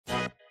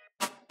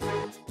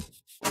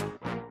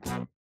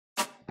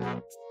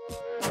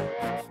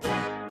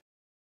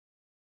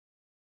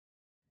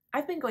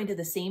I've been going to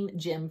the same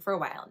gym for a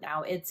while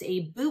now. It's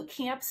a boot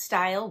camp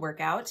style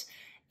workout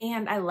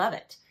and I love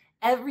it.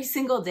 Every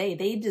single day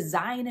they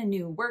design a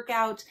new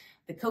workout.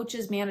 The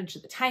coaches manage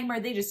the timer.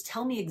 They just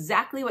tell me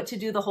exactly what to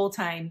do the whole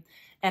time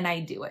and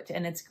I do it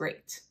and it's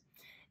great.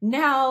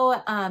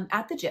 Now,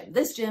 at the gym,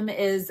 this gym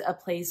is a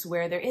place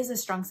where there is a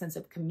strong sense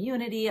of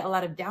community, a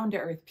lot of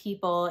down-to-earth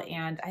people,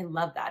 and I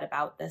love that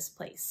about this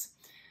place.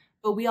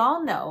 But we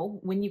all know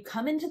when you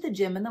come into the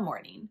gym in the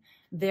morning,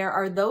 there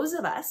are those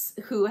of us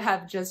who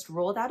have just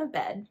rolled out of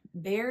bed,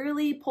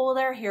 barely pulled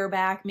our hair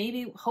back,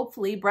 maybe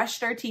hopefully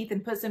brushed our teeth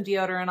and put some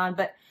deodorant on,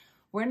 but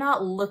we're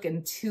not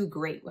looking too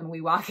great when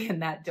we walk in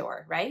that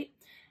door, right?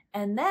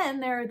 And then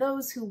there are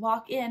those who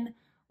walk in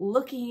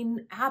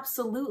looking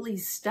absolutely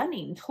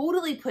stunning,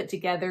 totally put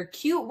together,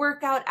 cute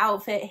workout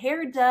outfit,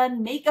 hair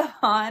done, makeup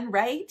on,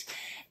 right?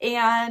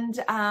 And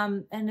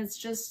it's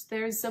just,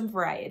 there's some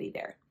variety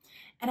there.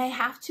 And I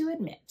have to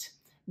admit,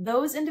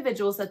 those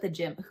individuals at the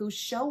gym who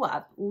show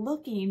up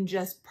looking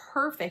just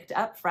perfect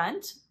up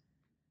front,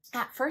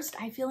 at first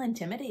I feel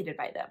intimidated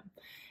by them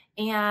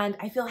and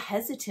I feel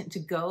hesitant to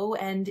go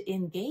and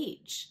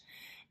engage.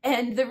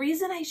 And the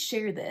reason I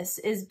share this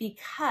is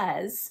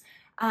because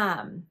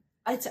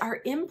it's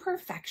our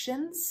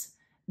imperfections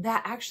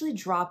that actually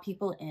draw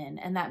people in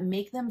and that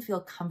make them feel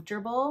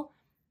comfortable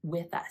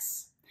with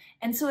us.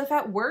 And so if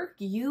at work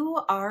you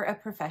are a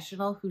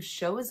professional who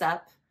shows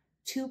up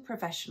too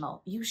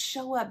professional, you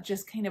show up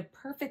just kind of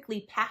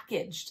perfectly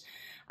packaged,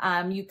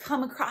 you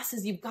come across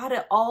as you've got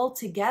it all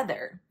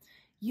together,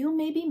 you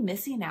may be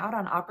missing out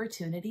on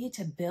opportunity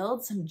to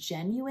build some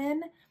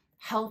genuine,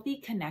 healthy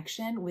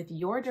connection with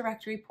your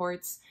direct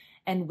reports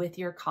and with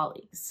your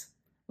colleagues.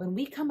 When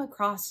we come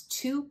across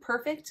too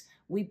perfect,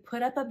 we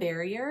put up a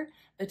barrier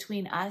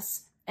between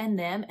us and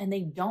them, and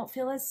they don't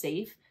feel as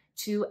safe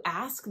to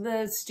ask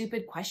the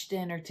stupid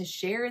question or to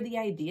share the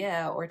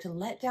idea or to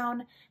let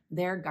down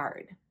their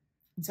guard.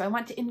 And so I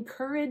want to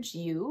encourage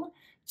you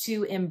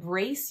to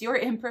embrace your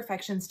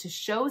imperfections, to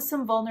show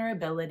some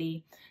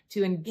vulnerability,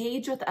 to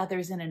engage with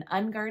others in an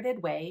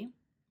unguarded way,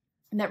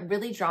 and that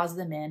really draws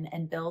them in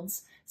and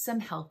builds some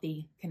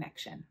healthy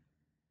connection.